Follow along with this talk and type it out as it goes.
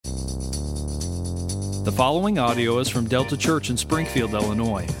The following audio is from Delta Church in Springfield,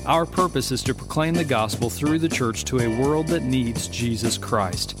 Illinois. Our purpose is to proclaim the gospel through the church to a world that needs Jesus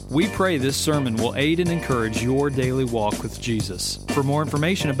Christ. We pray this sermon will aid and encourage your daily walk with Jesus. For more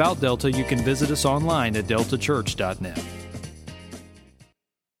information about Delta, you can visit us online at deltachurch.net.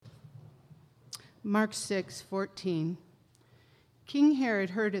 Mark 6:14. King Herod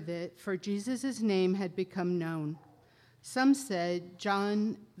heard of it, for Jesus' name had become known. Some said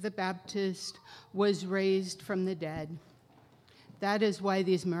John the Baptist was raised from the dead. That is why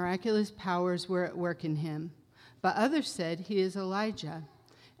these miraculous powers were at work in him. But others said he is Elijah,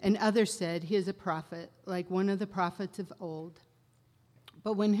 and others said he is a prophet, like one of the prophets of old.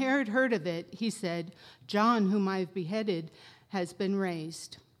 But when Herod heard of it, he said, John, whom I have beheaded, has been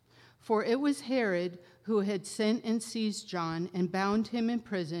raised. For it was Herod who had sent and seized John and bound him in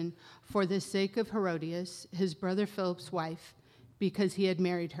prison for the sake of Herodias, his brother Philip's wife, because he had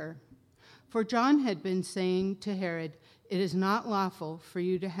married her. For John had been saying to Herod, "It is not lawful for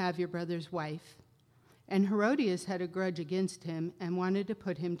you to have your brother's wife." And Herodias had a grudge against him and wanted to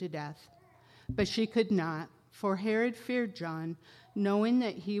put him to death. But she could not, for Herod feared John, knowing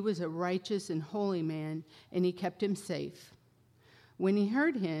that he was a righteous and holy man, and he kept him safe. When he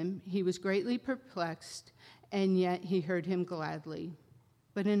heard him, he was greatly perplexed, and yet he heard him gladly.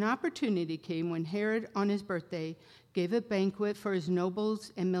 But an opportunity came when Herod, on his birthday, gave a banquet for his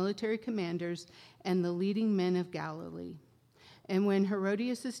nobles and military commanders and the leading men of Galilee. And when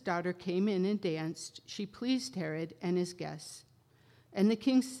Herodias' daughter came in and danced, she pleased Herod and his guests. And the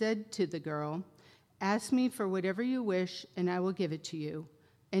king said to the girl, "Ask me for whatever you wish, and I will give it to you."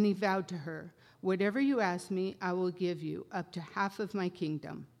 And he vowed to her, "Whatever you ask me, I will give you, up to half of my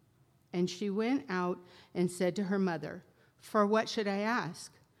kingdom." And she went out and said to her mother, "For what should I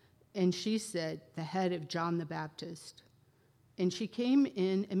ask?" And she said, "The head of John the Baptist." And she came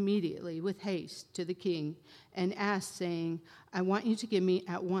in immediately with haste to the king and asked, saying, "I want you to give me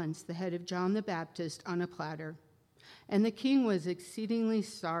at once the head of John the Baptist on a platter." And the king was exceedingly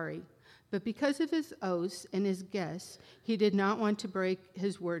sorry, but because of his oaths and his guests, he did not want to break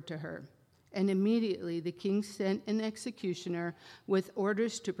his word to her. And immediately the king sent an executioner with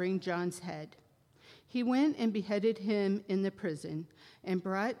orders to bring John's head. He went and beheaded him in the prison and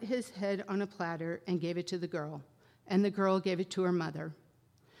brought his head on a platter and gave it to the girl, and the girl gave it to her mother.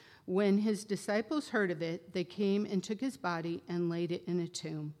 When his disciples heard of it, they came and took his body and laid it in a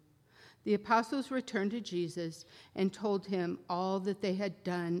tomb. The apostles returned to Jesus and told him all that they had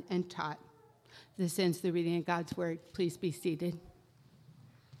done and taught. This ends the reading of God's word. Please be seated.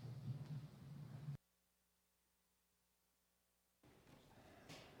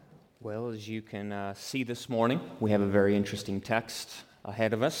 Well, as you can see this morning, we have a very interesting text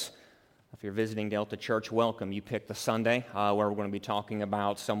ahead of us. If you're visiting Delta Church, welcome. You picked the Sunday where we're going to be talking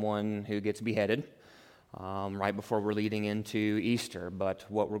about someone who gets beheaded right before we're leading into Easter. But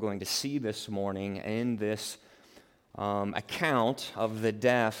what we're going to see this morning in this account of the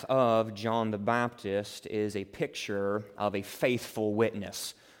death of John the Baptist is a picture of a faithful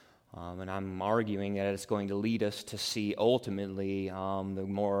witness. And I'm arguing that it's going to lead us to see ultimately the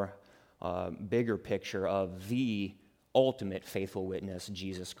more bigger picture of the ultimate faithful witness,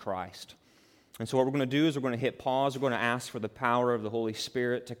 Jesus Christ. And so what we're going to do is we're going to hit pause. We're going to ask for the power of the Holy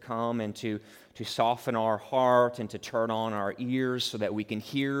Spirit to come and to soften our heart and to turn on our ears so that we can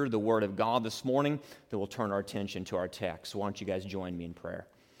hear the Word of God this morning that will turn our attention to our text. So why don't you guys join me in prayer?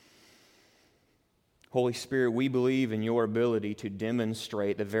 Holy Spirit, we believe in your ability to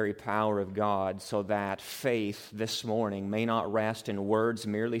demonstrate the very power of God so that faith this morning may not rest in words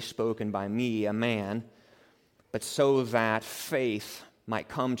merely spoken by me, a man, but so that faith might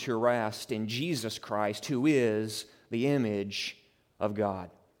come to rest in Jesus Christ, who is the image of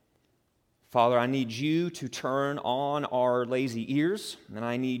God. Father, I need you to turn on our lazy ears, and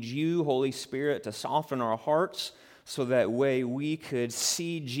I need you, Holy Spirit, to soften our hearts so that way we could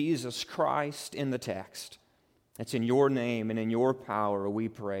see Jesus Christ in the text. It's in your name and in your power we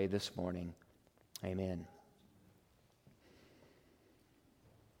pray this morning. Amen.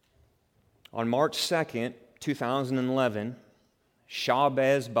 On March 2nd, 2011,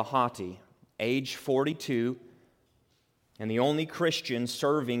 Shahbaz Bhatti, age 42, and the only Christian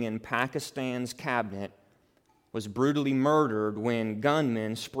serving in Pakistan's cabinet, was brutally murdered when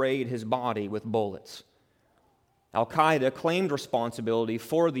gunmen sprayed his body with bullets. Al-Qaeda claimed responsibility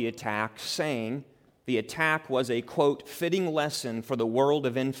for the attack, saying the attack was a, quote, fitting lesson for the world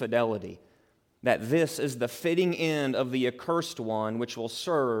of infidelity, that this is the fitting end of the accursed one which will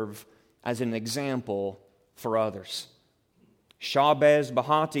serve as an example for others. Shahbaz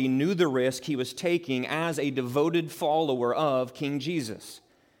Bhatti knew the risk he was taking as a devoted follower of King Jesus.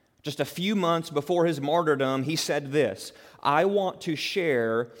 Just a few months before his martyrdom, he said this, "I want to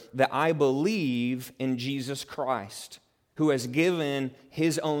share that I believe in Jesus Christ, who has given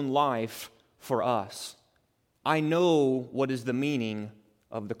his own life for us. I know what is the meaning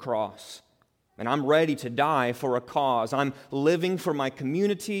of the cross, and I'm ready to die for a cause. I'm living for my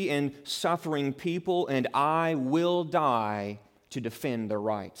community and suffering people, and I will die to defend their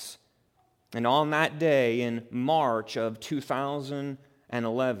rights." And on that day in March of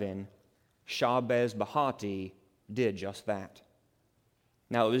 2011, Shabez Bahati did just that.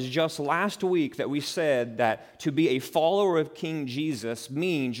 Now, it was just last week that we said that to be a follower of King Jesus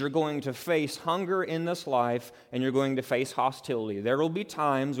means you're going to face hunger in this life and you're going to face hostility. There will be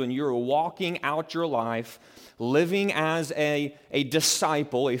times when you're walking out your life, living as a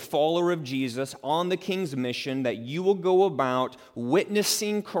disciple, a follower of Jesus on the King's mission, that you will go about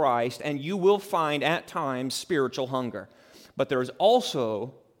witnessing Christ and you will find at times spiritual hunger. But there's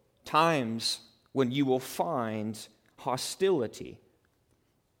also times when you will find hostility.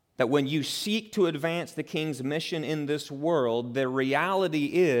 That when you seek to advance the King's mission in this world, the reality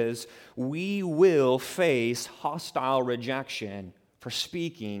is we will face hostile rejection for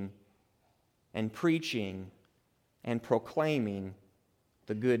speaking and preaching and proclaiming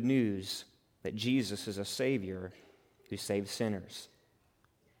the good news that Jesus is a Savior who saves sinners.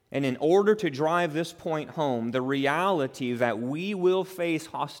 And in order to drive this point home, the reality that we will face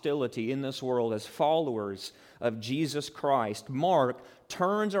hostility in this world as followers of Jesus Christ, Mark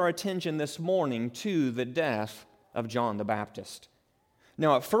turns our attention this morning to the death of John the Baptist.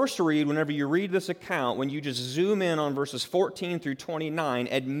 Now, at first read, whenever you read this account, when you just zoom in on verses 14 through 29,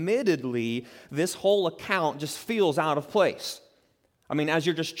 admittedly, this whole account just feels out of place. I mean, as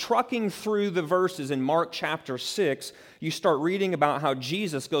you're just trucking through the verses in Mark chapter 6, you start reading about how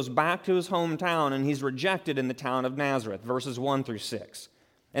Jesus goes back to his hometown and he's rejected in the town of Nazareth, verses 1 through 6.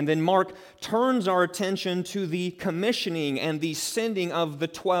 And then Mark turns our attention to the commissioning and the sending of the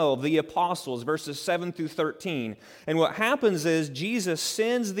 12, the apostles, verses 7 through 13. And what happens is Jesus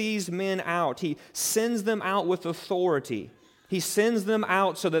sends these men out. He sends them out with authority. He sends them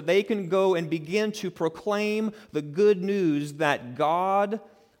out so that they can go and begin to proclaim the good news that God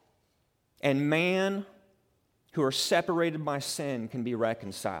and man who are separated by sin can be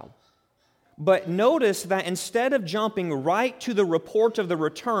reconciled. But notice that instead of jumping right to the report of the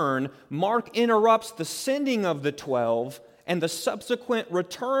return, Mark interrupts the sending of the 12 and the subsequent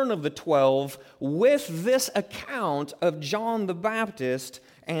return of the 12 with this account of John the Baptist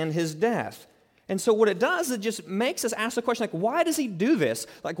and his death. And so what it does, it just makes us ask the question, like, why does he do this?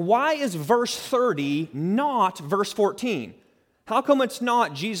 Like, why is verse 30 not verse 14? How come it's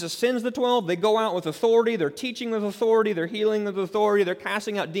not Jesus sends the 12, they go out with authority, they're teaching with authority, they're healing with authority, they're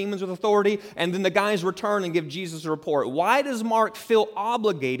casting out demons with authority, and then the guys return and give Jesus a report? Why does Mark feel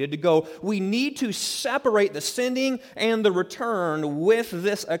obligated to go, we need to separate the sending and the return with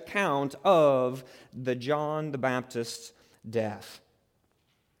this account of the John the Baptist's death?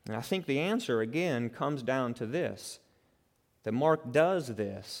 And I think the answer, again, comes down to this, that Mark does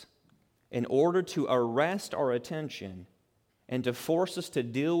this in order to arrest our attention and to force us to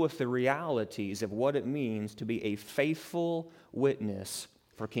deal with the realities of what it means to be a faithful witness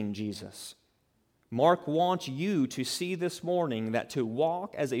for King Jesus. Mark wants you to see this morning that to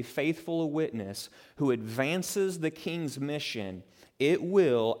walk as a faithful witness who advances the King's mission, it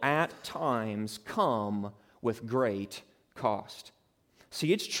will at times come with great cost.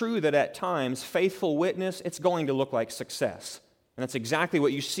 See, it's true that at times, faithful witness, it's going to look like success. And that's exactly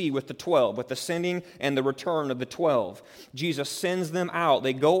what you see with the 12, with the sending and the return of the 12. Jesus sends them out.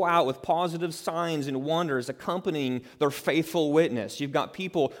 They go out with positive signs and wonders accompanying their faithful witness. You've got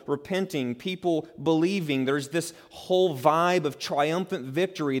people repenting, people believing. There's this whole vibe of triumphant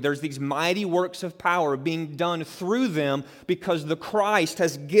victory. There's these mighty works of power being done through them because the Christ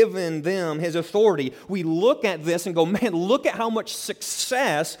has given them his authority. We look at this and go, man, look at how much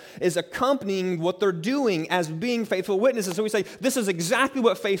success is accompanying what they're doing as being faithful witnesses. So we say, this is exactly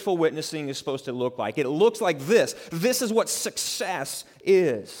what faithful witnessing is supposed to look like. It looks like this. This is what success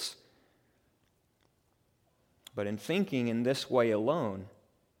is. But in thinking in this way alone,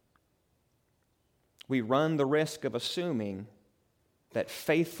 we run the risk of assuming that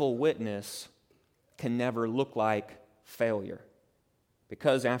faithful witness can never look like failure.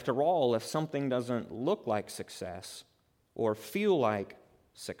 Because after all, if something doesn't look like success or feel like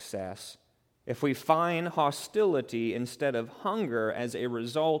success, if we find hostility instead of hunger as a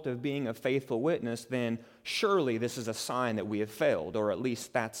result of being a faithful witness, then surely this is a sign that we have failed, or at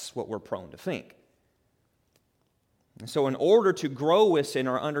least that's what we're prone to think. And so in order to grow us in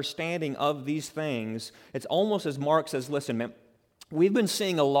our understanding of these things, it's almost as Mark says, listen, man, we've been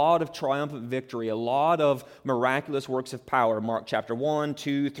seeing a lot of triumphant victory, a lot of miraculous works of power. Mark chapter 1,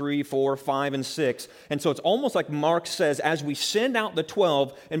 2, 3, 4, 5, and 6. And so it's almost like Mark says, as we send out the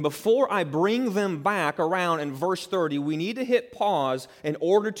 12, and before I bring them back around in verse 30, we need to hit pause in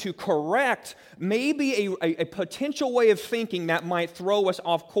order to correct maybe a potential way of thinking that might throw us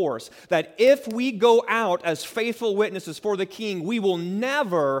off course. That if we go out as faithful witnesses for the King, we will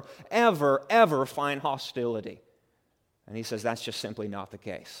never, ever, ever find hostility. And he says that's just simply not the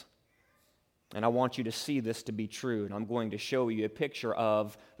case. And I want you to see this to be true. And I'm going to show you a picture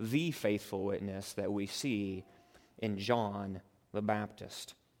of the faithful witness that we see in John the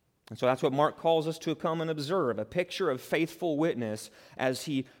Baptist. And so that's what Mark calls us to come and observe, a picture of faithful witness as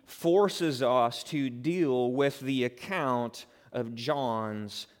he forces us to deal with the account of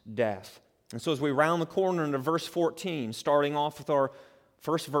John's death. And so as we round the corner into verse 14, starting off with our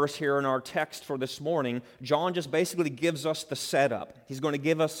first verse here in our text for this morning, John just basically gives us the setup. He's going to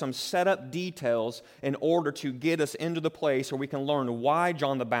give us some setup details in order to get us into the place where we can learn why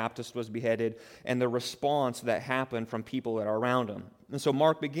John the Baptist was beheaded and the response that happened from people that are around him. And so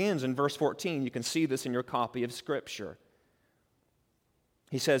Mark begins in verse 14. You can see this in your copy of Scripture.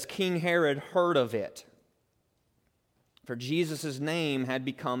 He says, King Herod heard of it, for Jesus' name had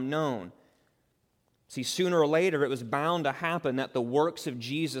become known. See, sooner or later, it was bound to happen that the works of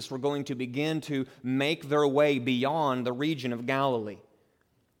Jesus were going to begin to make their way beyond the region of Galilee.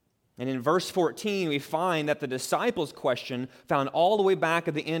 And in verse 14, we find that the disciples' question found all the way back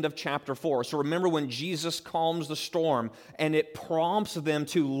at the end of chapter 4. So remember when Jesus calms the storm, and it prompts them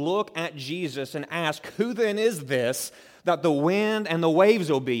to look at Jesus and ask, who then is this that the wind and the waves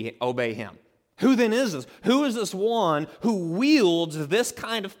obey him? Who then is this? Who is this one who wields this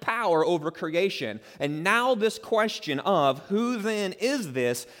kind of power over creation? And now this question of who then is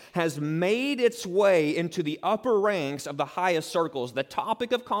this has made its way into the upper ranks of the highest circles. The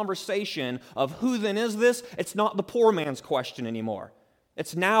topic of conversation of who then is this, it's not the poor man's question anymore.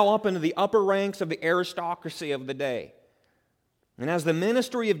 It's now up into the upper ranks of the aristocracy of the day. And as the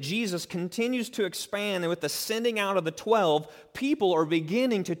ministry of Jesus continues to expand and with the sending out of the 12, people are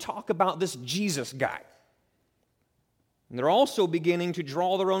beginning to talk about this Jesus guy. And they're also beginning to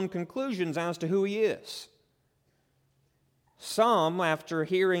draw their own conclusions as to who he is. Some, after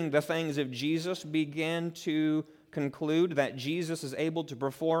hearing the things of Jesus, begin to conclude that Jesus is able to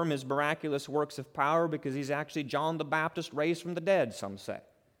perform his miraculous works of power because he's actually John the Baptist raised from the dead, some say.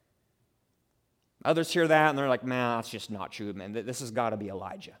 Others hear that and they're like, man, that's just not true, man. This has got to be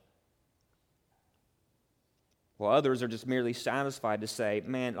Elijah. Well, others are just merely satisfied to say,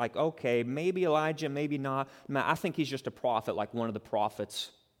 man, like, okay, maybe Elijah, maybe not. Man, I think he's just a prophet like one of the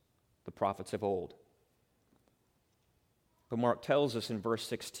prophets of old. But Mark tells us in verse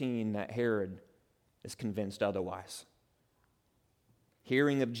 16 that Herod is convinced otherwise.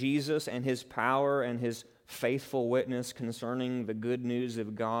 Hearing of Jesus and his power and his faithful witness concerning the good news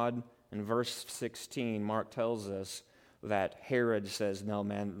of God, in verse 16, Mark tells us that Herod says, no,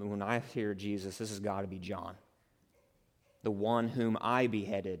 man, when I hear Jesus, this has got to be John. The one whom I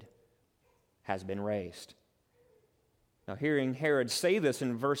beheaded has been raised. Now, hearing Herod say this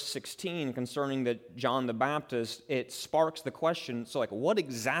in verse 16 concerning that John the Baptist, it sparks the question, so like, what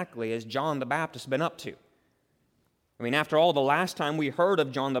exactly has John the Baptist been up to? I mean, after all, the last time we heard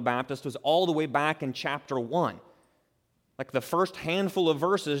of John the Baptist was all the way back in chapter 1. Like the first handful of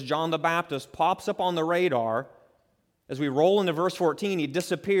verses, John the Baptist pops up on the radar. As we roll into verse 14, he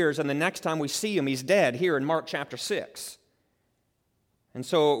disappears, and the next time we see him, he's dead here in Mark chapter 6. And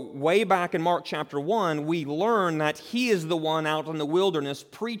so way back in Mark chapter 1, we learn that he is the one out in the wilderness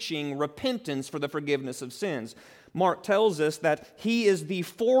preaching repentance for the forgiveness of sins. Mark tells us that he is the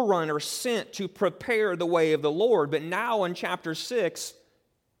forerunner sent to prepare the way of the Lord. But now in chapter 6,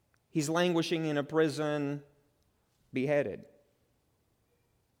 he's languishing in a prison, beheaded.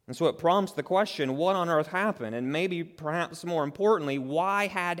 And so it prompts the question, what on earth happened? And maybe, perhaps more importantly, why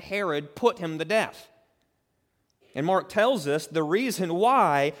had Herod put him to death? And Mark tells us the reason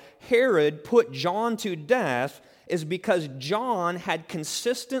why Herod put John to death is because John had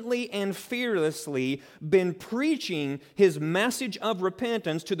consistently and fearlessly been preaching his message of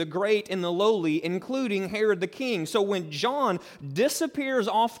repentance to the great and the lowly, including Herod the king. So when John disappears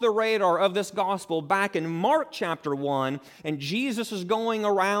off the radar of this gospel back in Mark chapter 1, and Jesus is going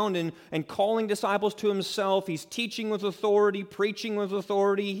around and calling disciples to himself, he's teaching with authority, preaching with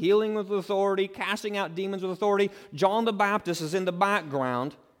authority, healing with authority, casting out demons with authority, John the Baptist is in the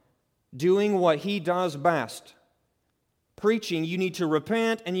background doing what he does best, preaching, you need to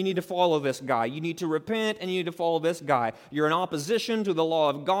repent and you need to follow this guy. You need to repent and you need to follow this guy. You're in opposition to the law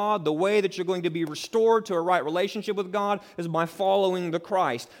of God. The way that you're going to be restored to a right relationship with God is by following the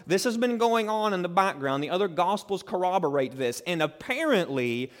Christ. This has been going on in the background. The other Gospels corroborate this. And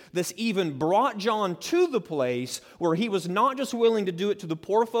apparently, this even brought John to the place where he was not just willing to do it to the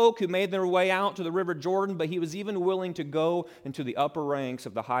poor folk who made their way out to the River Jordan, but he was even willing to go into the upper ranks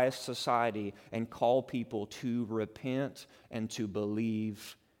of the highest society and call people to repent and to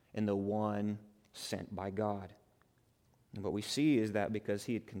believe in the one sent by God. And what we see is that because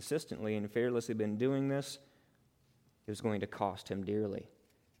he had consistently and fearlessly been doing this, it was going to cost him dearly.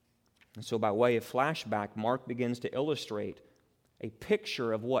 And so by way of flashback, Mark begins to illustrate a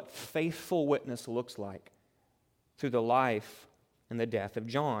picture of what faithful witness looks like through the life and the death of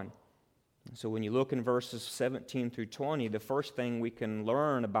John. And so when you look in verses 17 through 20, the first thing we can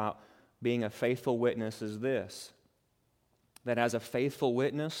learn about being a faithful witness is this: that as a faithful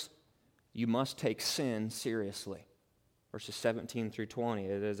witness, you must take sin seriously. Verses 17 through 20,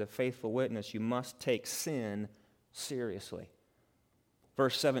 as a faithful witness, you must take sin seriously.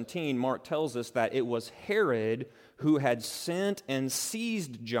 Verse 17, Mark tells us that it was Herod who had sent and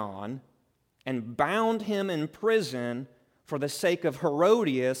seized John and bound him in prison for the sake of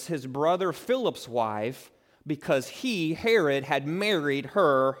Herodias, his brother Philip's wife, because he, Herod, had married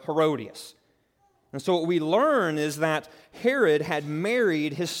her, Herodias. And so what we learn is that Herod had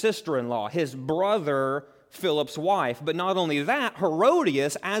married his sister-in-law, his brother Philip's wife. But not only that,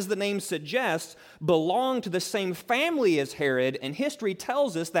 Herodias, as the name suggests, belonged to the same family as Herod, and history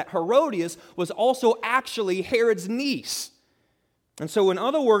tells us that Herodias was also actually Herod's niece. And so, in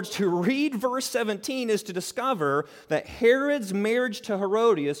other words, to read verse 17 is to discover that Herod's marriage to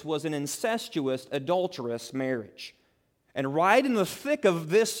Herodias was an incestuous, adulterous marriage. And right in the thick of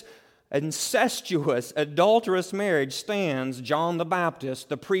this incestuous, adulterous marriage stands John the Baptist,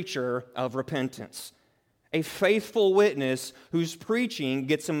 the preacher of repentance. A faithful witness whose preaching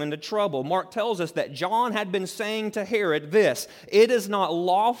gets him into trouble. Mark tells us that John had been saying to Herod this: "It is not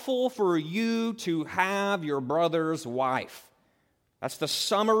lawful for you to have your brother's wife." That's the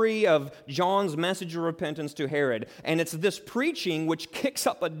summary of John's message of repentance to Herod. And it's this preaching which kicks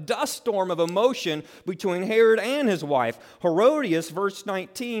up a dust storm of emotion between Herod and his wife. Herodias, verse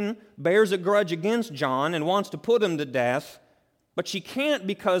 19, bears a grudge against John and wants to put him to death. But she can't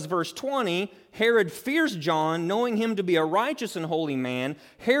because, verse 20, Herod fears John, knowing him to be a righteous and holy man.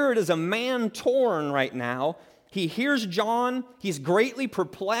 Herod is a man torn right now. He hears John. He's greatly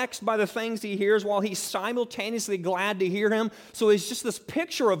perplexed by the things he hears while he's simultaneously glad to hear him. So it's just this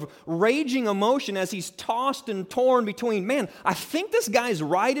picture of raging emotion as he's tossed and torn between, man, I think this guy's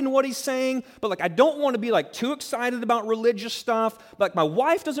right in what he's saying, but I don't want to be too excited about religious stuff. My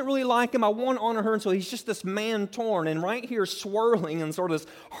wife doesn't really like him. I want to honor her. And so he's just this man torn. And right here swirling in sort of this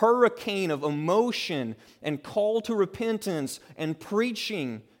hurricane of emotion and call to repentance and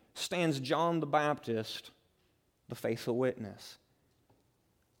preaching stands John the Baptist, the faithful witness.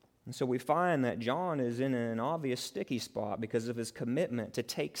 And so we find that John is in an obvious sticky spot because of his commitment to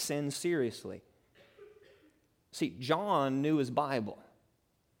take sin seriously. See, John knew his Bible.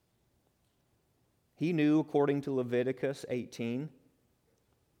 He knew, according to Leviticus 18,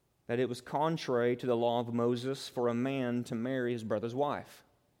 that it was contrary to the law of Moses for a man to marry his brother's wife.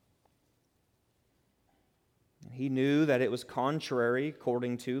 He knew that it was contrary,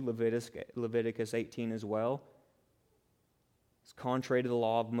 according to Leviticus 18 as well. It's contrary to the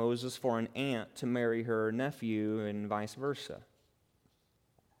law of Moses for an aunt to marry her nephew and vice versa.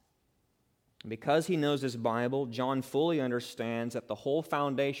 Because he knows his Bible, John fully understands that the whole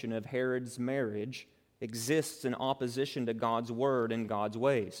foundation of Herod's marriage exists in opposition to God's word and God's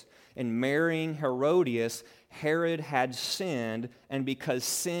ways. In marrying Herodias, Herod had sinned, and because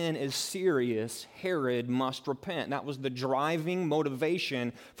sin is serious, Herod must repent. That was the driving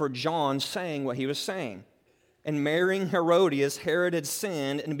motivation for John saying what he was saying. In marrying Herodias, Herod had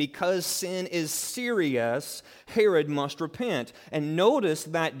sinned, and because sin is serious, Herod must repent. And notice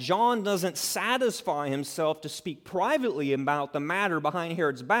that John doesn't satisfy himself to speak privately about the matter behind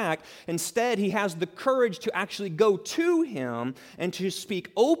Herod's back. Instead, he has the courage to actually go to him and to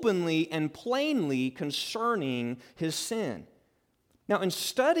speak openly and plainly concerning his sin. Now, in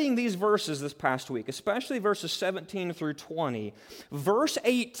studying these verses this past week, especially verses 17 through 20, verse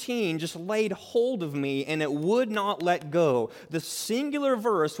 18 just laid hold of me and it would not let go. The singular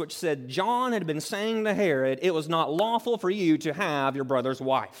verse which said John had been saying to Herod, "It was not lawful for you to have your brother's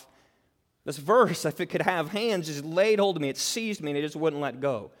wife." This verse, if it could have hands, just laid hold of me. It seized me and it just wouldn't let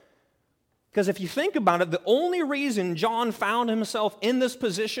go. Because if you think about it, the only reason John found himself in this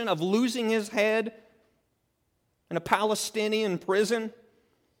position of losing his head in a Palestinian prison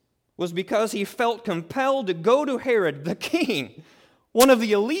was because he felt compelled to go to Herod, the king, one of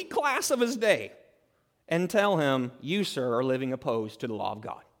the elite class of his day, and tell him, you, sir, are living opposed to the law of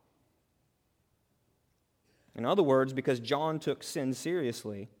God. In other words, because John took sin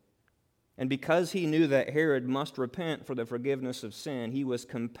seriously, and because he knew that Herod must repent for the forgiveness of sin, he was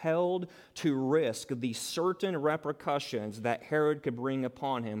compelled to risk the certain repercussions that Herod could bring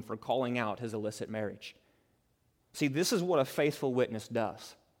upon him for calling out his illicit marriage. See, this is what a faithful witness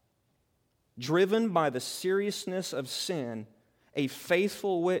does. Driven by the seriousness of sin, a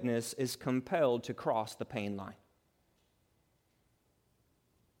faithful witness is compelled to cross the pain line.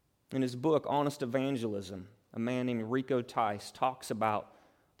 In his book, Honest Evangelism, a man named Rico Tice talks about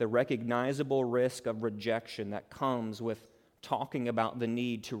the recognizable risk of rejection that comes with talking about the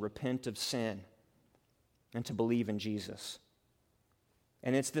need to repent of sin and to believe in Jesus.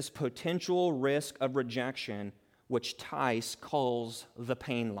 And it's this potential risk of rejection which Tice calls the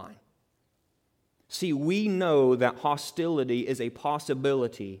pain line. See, we know that hostility is a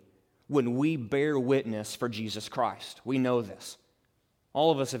possibility when we bear witness for Jesus Christ. We know this.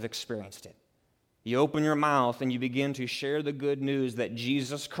 All of us have experienced it. You open your mouth and you begin to share the good news that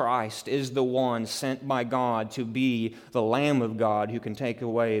Jesus Christ is the one sent by God to be the Lamb of God who can take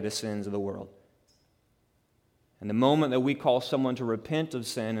away the sins of the world. And the moment that we call someone to repent of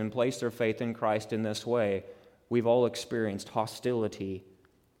sin and place their faith in Christ in this way, we've all experienced hostility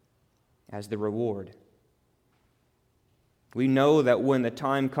as the reward. We know that when the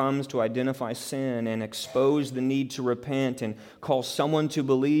time comes to identify sin and expose the need to repent and call someone to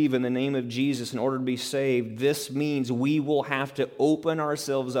believe in the name of Jesus in order to be saved, this means we will have to open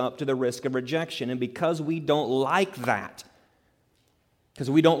ourselves up to the risk of rejection. And because we don't like that, because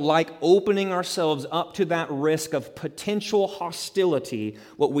we don't like opening ourselves up to that risk of potential hostility,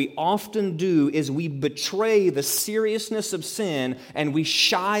 what we often do is we betray the seriousness of sin and we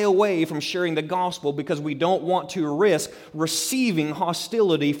shy away from sharing the gospel because we don't want to risk receiving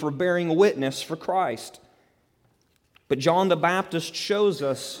hostility for bearing witness for Christ. But John the Baptist shows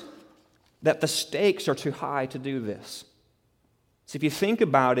us that the stakes are too high to do this. So if you think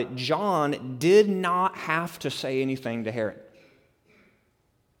about it, John did not have to say anything to Herod.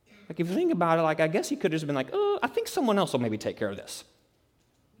 Like, if you think about it, I guess he could have just been like, I think someone else will maybe take care of this.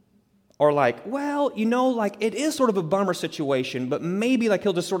 Or it is sort of a bummer situation, but maybe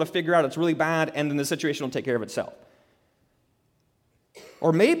he'll just sort of figure out it's really bad and then the situation will take care of itself.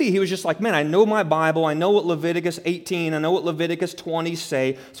 Or maybe he was just like, man, I know my Bible, I know what Leviticus 18, I know what Leviticus 20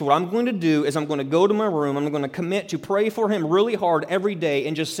 say, so what I'm going to do is I'm going to go to my room, I'm going to commit to pray for him really hard every day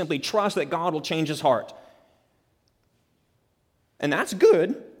and just simply trust that God will change his heart. And that's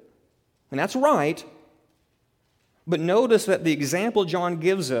good. And that's right, but notice that the example John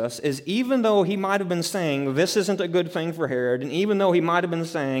gives us is even though he might have been saying this isn't a good thing for Herod, and even though he might have been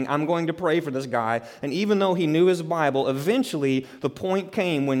saying I'm going to pray for this guy, and even though he knew his Bible, eventually the point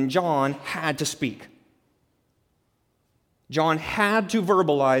came when John had to speak. John had to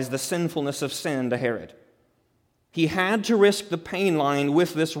verbalize the sinfulness of sin to Herod. He had to risk the pain line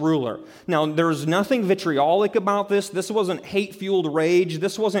with this ruler. Now, there's nothing vitriolic about this. This wasn't hate-fueled rage.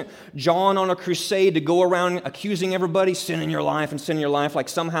 This wasn't John on a crusade to go around accusing everybody, sin in your life, like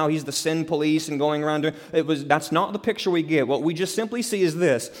somehow he's the sin police and going around doing it. That's not the picture we get. What we just simply see is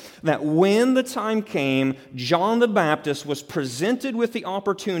this, that when the time came, John the Baptist was presented with the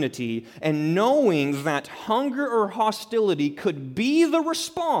opportunity, and knowing that hunger or hostility could be the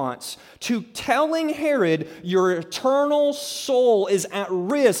response to telling Herod, your eternal soul is at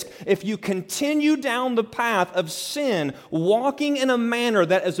risk if you continue down the path of sin, walking in a manner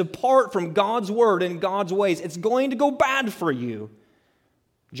that is apart from God's word and God's ways. It's going to go bad for you.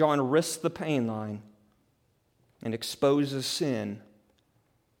 John risks the pain line and exposes sin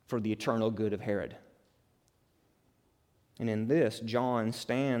for the eternal good of Herod. And in this, John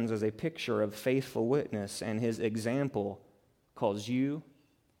stands as a picture of faithful witness, and his example calls you,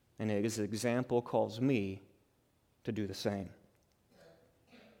 and his example calls me to do the same.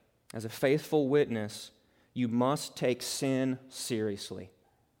 As a faithful witness, you must take sin seriously.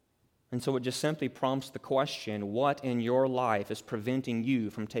 And so it just simply prompts the question, what in your life is preventing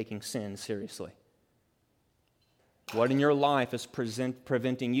you from taking sin seriously? What in your life is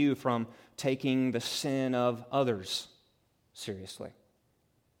preventing you from taking the sin of others seriously?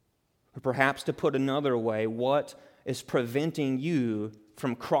 Or perhaps to put another way, what is preventing you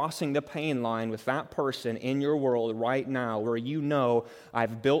from crossing the pain line with that person in your world right now where you know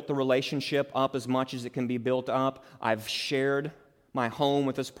I've built the relationship up as much as it can be built up, I've shared my home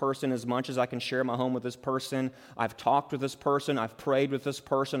with this person as much as I can share my home with this person. I've talked with this person. I've prayed with this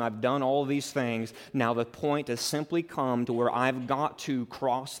person. I've done all these things. Now the point has simply come to where I've got to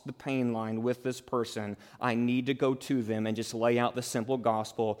cross the pain line with this person. I need to go to them and just lay out the simple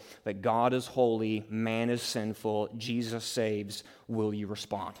gospel that God is holy, man is sinful, Jesus saves. Will you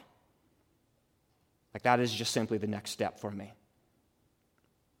respond? Like, that is just simply the next step for me.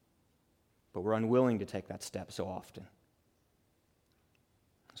 But we're unwilling to take that step so often.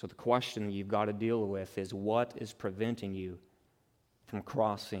 So the question you've got to deal with is, what is preventing you from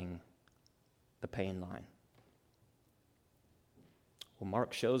crossing the pain line? Well,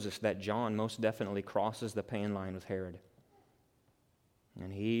 Mark shows us that John most definitely crosses the pain line with Herod.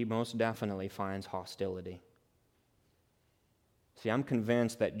 And he most definitely finds hostility. See, I'm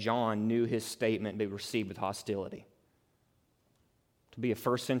convinced that John knew his statement be received with hostility. To be a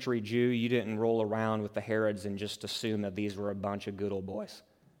first century Jew, you didn't roll around with the Herods and just assume that these were a bunch of good old boys.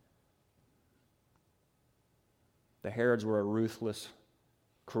 The Herods were a ruthless,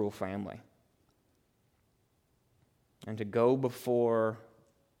 cruel family. And to go before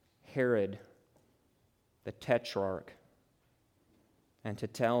Herod, the tetrarch, and to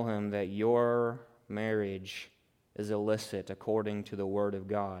tell him that your marriage is illicit according to the Word of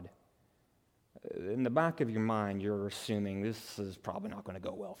God, in the back of your mind, you're assuming this is probably not going to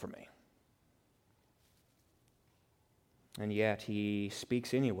go well for me. And yet he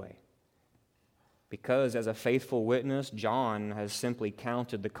speaks anyway. Because as a faithful witness, John has simply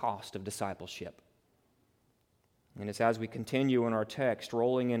counted the cost of discipleship. And it's as we continue in our text,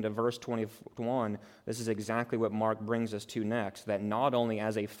 rolling into verse 21, this is exactly what Mark brings us to next, that not only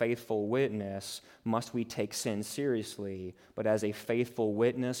as a faithful witness must we take sin seriously, but as a faithful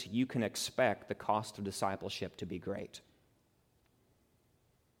witness, you can expect the cost of discipleship to be great.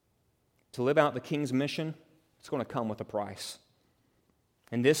 To live out the King's mission, it's going to come with a price.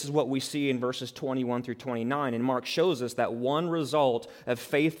 And this is what we see in verses 21 through 29. And Mark shows us that one result of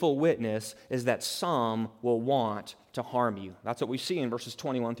faithful witness is that some will want to harm you. That's what we see in verses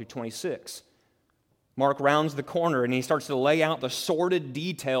 21 through 26. Mark rounds the corner and he starts to lay out the sordid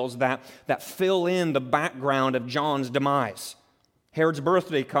details that fill in the background of John's demise. Herod's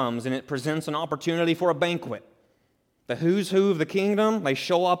birthday comes and it presents an opportunity for a banquet. The who's who of the kingdom, they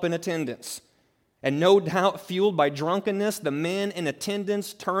show up in attendance. And no doubt, fueled by drunkenness, the men in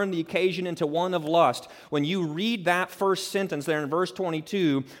attendance turn the occasion into one of lust. When you read that first sentence there in verse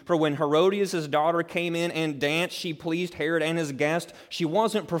 22, for when Herodias' daughter came in and danced, she pleased Herod and his guest. She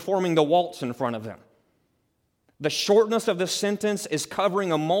wasn't performing the waltz in front of them. The shortness of this sentence is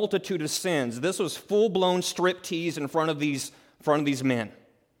covering a multitude of sins. This was full-blown striptease in front of these men.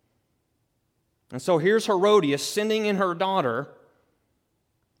 And so here's Herodias sending in her daughter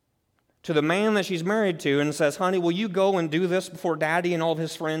to the man that she's married to and says, honey, will you go and do this before Daddy and all of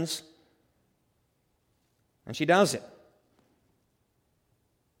his friends? And she does it.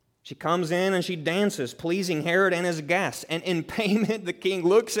 She comes in and she dances, pleasing Herod and his guests. And in payment, the king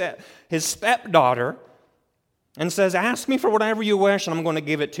looks at his stepdaughter and says, ask me for whatever you wish and I'm going to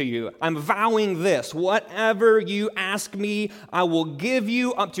give it to you. I'm vowing this. Whatever you ask me, I will give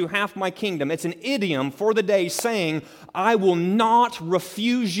you up to half my kingdom. It's an idiom for the day saying, I will not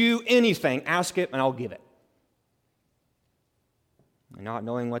refuse you anything. Ask it and I'll give it. And not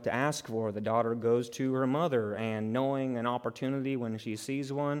knowing what to ask for, the daughter goes to her mother, and knowing an opportunity when she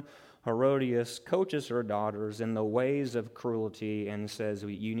sees one, Herodias coaches her daughters in the ways of cruelty and says,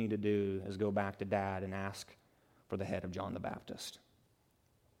 what you need to do is go back to Dad and ask for the head of John the Baptist.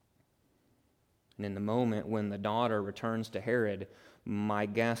 And in the moment when the daughter returns to Herod, my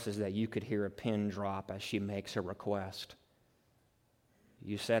guess is that you could hear a pin drop as she makes her request.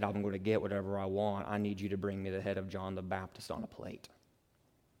 You said, I'm going to get whatever I want. I need you to bring me the head of John the Baptist on a plate.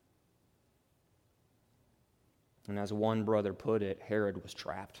 And as one brother put it, Herod was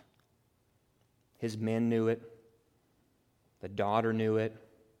trapped. His men knew it. The daughter knew it.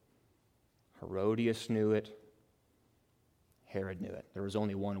 Herodias knew it. Herod knew it. There was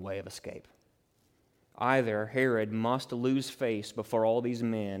only one way of escape. Either Herod must lose face before all these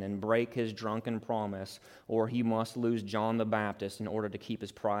men and break his drunken promise, or he must lose John the Baptist in order to keep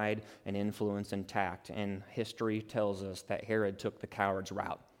his pride and influence intact. And history tells us that Herod took the coward's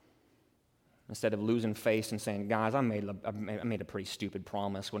route. Instead of losing face and saying, guys, I made a pretty stupid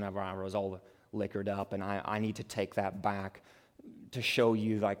promise whenever I was all liquored up, and I need to take that back to show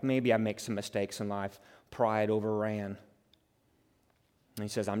you, like, maybe I make some mistakes in life. Pride overran. And he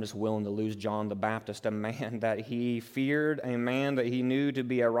says, I'm just willing to lose John the Baptist, a man that he feared, a man that he knew to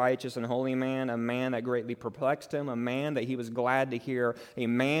be a righteous and holy man, a man that greatly perplexed him, a man that he was glad to hear, a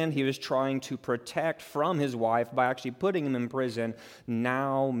man he was trying to protect from his wife by actually putting him in prison,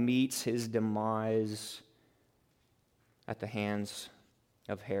 now meets his demise at the hands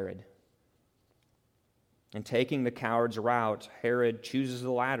of Herod. And taking the coward's route, Herod chooses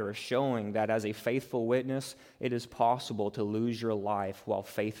the latter, showing that as a faithful witness, it is possible to lose your life while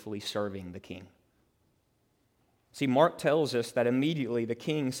faithfully serving the king. See, Mark tells us that immediately the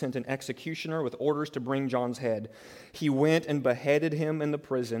king sent an executioner with orders to bring John's head. He went and beheaded him in the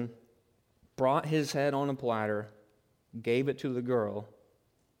prison, brought his head on a platter, gave it to the girl.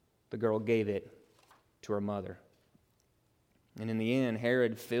 The girl gave it to her mother. And in the end,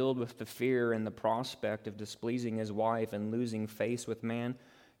 Herod, filled with the fear and the prospect of displeasing his wife and losing face with man,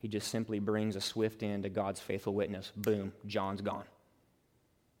 he just simply brings a swift end to God's faithful witness. Boom, John's gone.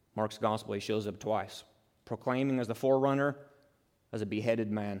 Mark's gospel, he shows up twice, proclaiming as the forerunner, as a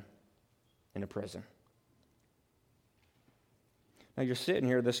beheaded man in a prison. Now you're sitting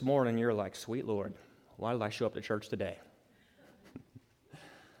here this morning, you're like, sweet Lord, why did I show up to church today?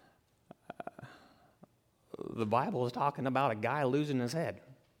 The Bible is talking about a guy losing his head,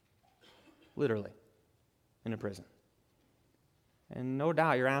 literally, in a prison. And no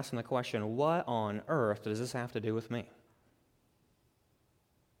doubt you're asking the question, what on earth does this have to do with me?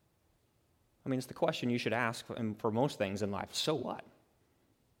 I mean, it's the question you should ask for most things in life. So what?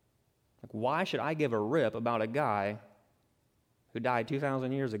 Like, why should I give a rip about a guy who died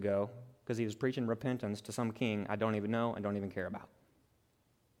 2,000 years ago because he was preaching repentance to some king I don't even know and don't even care about?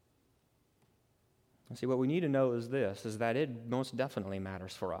 See, what we need to know is this, is that it most definitely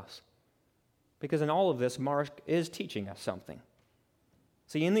matters for us. Because in all of this, Mark is teaching us something.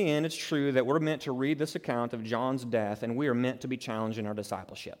 See, in the end, it's true that we're meant to read this account of John's death, and we are meant to be challenged in our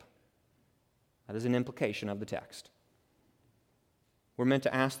discipleship. That is an implication of the text. We're meant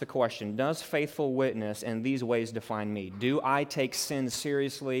to ask the question, does faithful witness in these ways define me? Do I take sin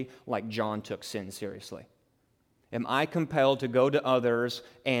seriously like John took sin seriously? Am I compelled to go to others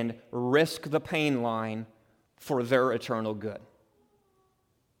and risk the pain line for their eternal good?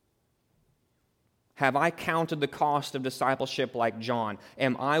 Have I counted the cost of discipleship like John?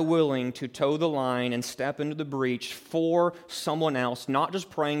 Am I willing to toe the line and step into the breach for someone else, not just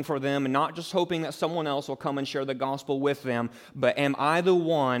praying for them and not just hoping that someone else will come and share the gospel with them, but am I the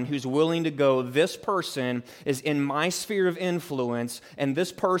one who's willing to go, this person is in my sphere of influence and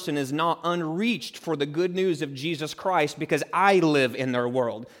this person is not unreached for the good news of Jesus Christ because I live in their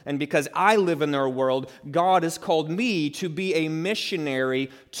world. And because I live in their world, God has called me to be a missionary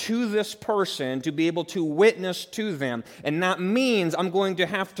to this person, to be able to witness to them. And that means I'm going to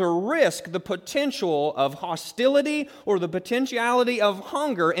have to risk the potential of hostility or the potentiality of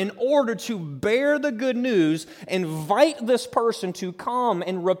hunger in order to bear the good news, invite this person to come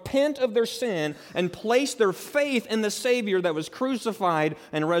and repent of their sin and place their faith in the Savior that was crucified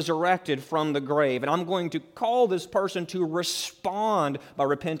and resurrected from the grave. And I'm going to call this person to respond by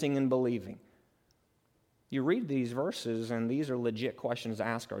repenting and believing. You read these verses, and these are legit questions to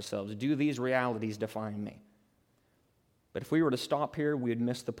ask ourselves. Do these realities define me? But if we were to stop here, we would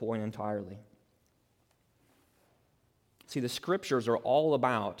miss the point entirely. See, the Scriptures are all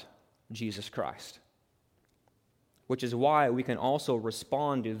about Jesus Christ, which is why we can also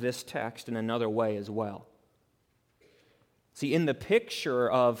respond to this text in another way as well. See, in the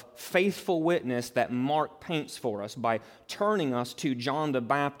picture of faithful witness that Mark paints for us by turning us to John the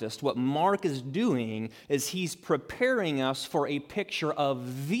Baptist, what Mark is doing is he's preparing us for a picture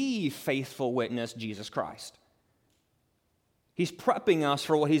of the faithful witness, Jesus Christ. He's prepping us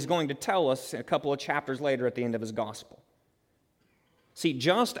for what he's going to tell us a couple of chapters later at the end of his gospel. See,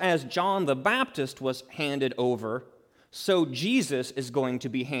 just as John the Baptist was handed over, so Jesus is going to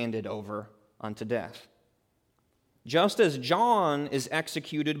be handed over unto death. Just as John is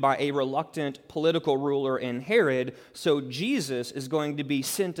executed by a reluctant political ruler in Herod, so Jesus is going to be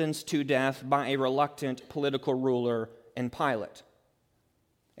sentenced to death by a reluctant political ruler in Pilate.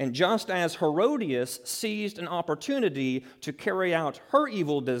 And just as Herodias seized an opportunity to carry out her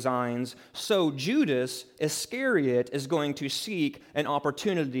evil designs, so Judas Iscariot is going to seek an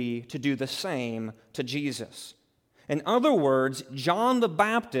opportunity to do the same to Jesus. In other words, John the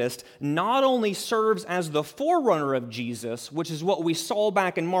Baptist not only serves as the forerunner of Jesus, which is what we saw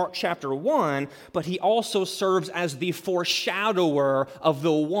back in Mark chapter 1, but he also serves as the foreshadower of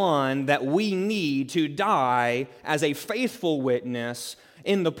the one that we need to die as a faithful witness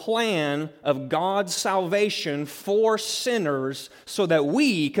in the plan of God's salvation for sinners so that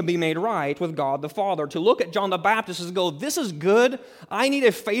we can be made right with God the Father. To look at John the Baptist and go, this is good. I need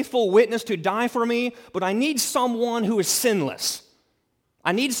a faithful witness to die for me, but I need someone who is sinless.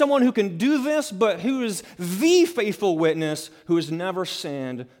 I need someone who can do this, but who is the faithful witness who has never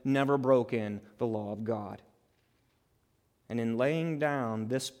sinned, never broken the law of God. And in laying down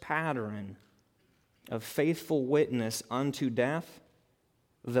this pattern of faithful witness unto death,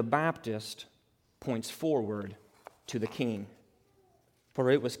 the Baptist points forward to the King. For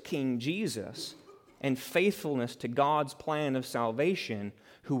it was King Jesus and faithfulness to God's plan of salvation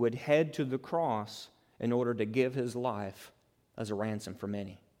who would head to the cross in order to give his life as a ransom for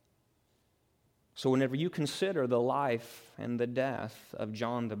many. So whenever you consider the life and the death of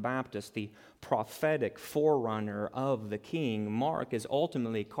John the Baptist, the prophetic forerunner of the King, Mark is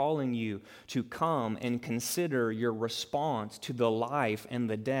ultimately calling you to come and consider your response to the life and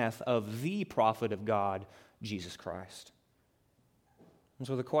the death of the prophet of God, Jesus Christ. And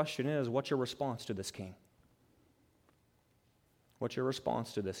so the question is, what's your response to this King? What's your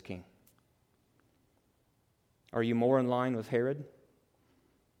response to this King? Are you more in line with Herod?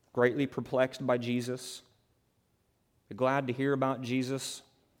 Greatly perplexed by Jesus? You're glad to hear about Jesus?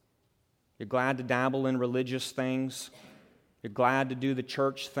 You're glad to dabble in religious things? You're glad to do the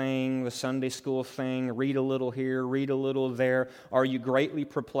church thing, the Sunday school thing, read a little here, read a little there? Are you greatly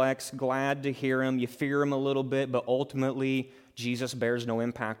perplexed, glad to hear him, you fear him a little bit, but ultimately Jesus bears no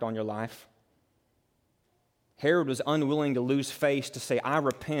impact on your life? Herod was unwilling to lose face to say, I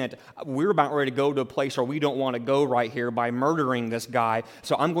repent. We're about ready to go to a place where we don't want to go right here by murdering this guy.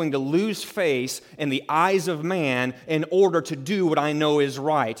 So I'm going to lose face in the eyes of man in order to do what I know is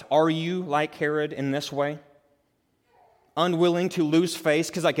right. Are you like Herod in this way? Unwilling to lose face?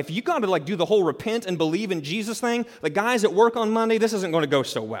 Because if you got to do the whole repent and believe in Jesus thing, the guys at work on Monday, this isn't going to go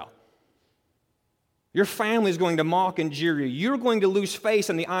so well. Your family is going to mock and jeer you. You're going to lose face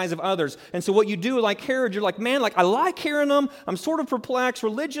in the eyes of others. And so what you do, like Herod, you're like, man, I like hearing them. I'm sort of perplexed.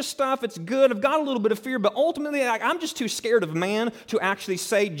 Religious stuff, it's good. I've got a little bit of fear. But ultimately, I'm just too scared of man to actually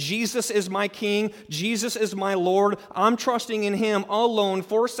say, Jesus is my King. Jesus is my Lord. I'm trusting in him alone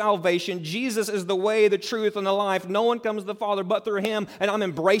for salvation. Jesus is the way, the truth, and the life. No one comes to the Father but through him. And I'm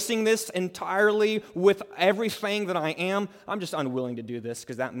embracing this entirely with everything that I am. I'm just unwilling to do this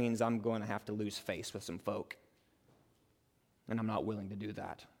because that means I'm going to have to lose face with some folk. And I'm not willing to do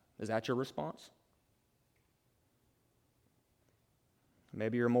that. Is that your response?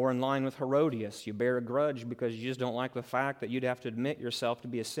 Maybe you're more in line with Herodias. You bear a grudge because you just don't like the fact that you'd have to admit yourself to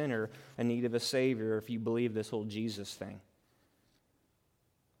be a sinner in need of a Savior if you believe this whole Jesus thing.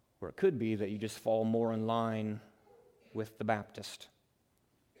 Or it could be that you just fall more in line with the Baptist.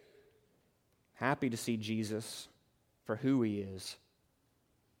 Happy to see Jesus for who he is,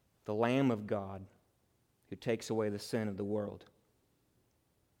 the Lamb of God who takes away the sin of the world.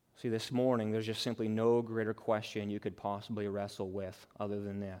 See, this morning, there's just simply no greater question you could possibly wrestle with other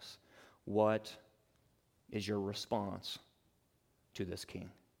than this. What is your response to this King?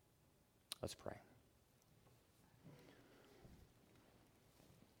 Let's pray.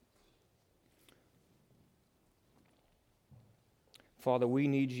 Father, we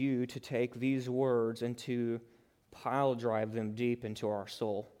need you to take these words and to pile drive them deep into our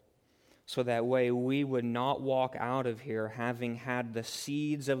soul, so that way we would not walk out of here having had the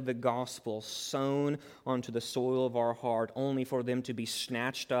seeds of the gospel sown onto the soil of our heart, only for them to be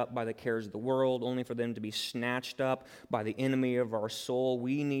snatched up by the cares of the world, only for them to be snatched up by the enemy of our soul.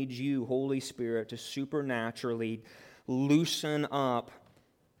 We need you, Holy Spirit, to supernaturally loosen up,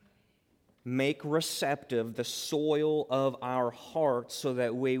 make receptive the soil of our hearts, so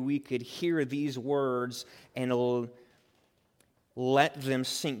that way we could hear these words and let them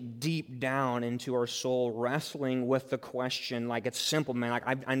sink deep down into our soul, wrestling with the question, it's simple, man.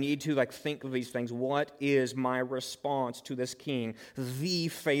 I need to think of these things. What is my response to this King, the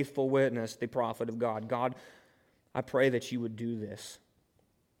faithful witness, the prophet of God? God, I pray that you would do this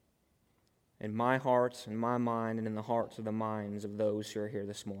in my heart, in my mind, and in the hearts of the minds of those who are here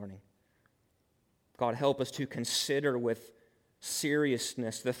this morning. God, help us to consider with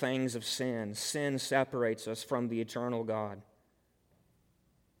seriousness the things of sin. Sin separates us from the eternal God.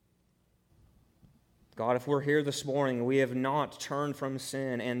 God, if we're here this morning and we have not turned from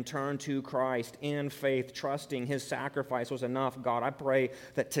sin and turned to Christ in faith, trusting his sacrifice was enough, God, I pray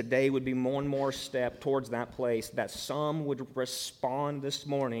that today would be one more step towards that place, that some would respond this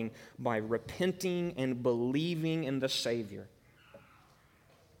morning by repenting and believing in the Savior.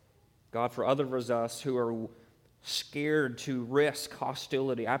 God, for others of us who are scared to risk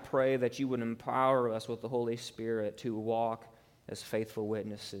hostility, I pray that you would empower us with the Holy Spirit to walk as faithful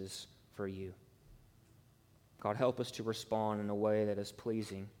witnesses for you. God, help us to respond in a way that is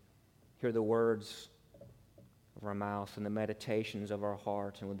pleasing. Hear the words of our mouth and the meditations of our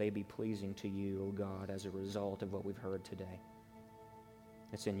heart, and would they be pleasing to you, O God, as a result of what we've heard today.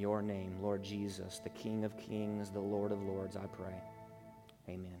 It's in your name, Lord Jesus, the King of kings, the Lord of lords, I pray.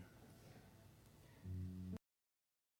 Amen.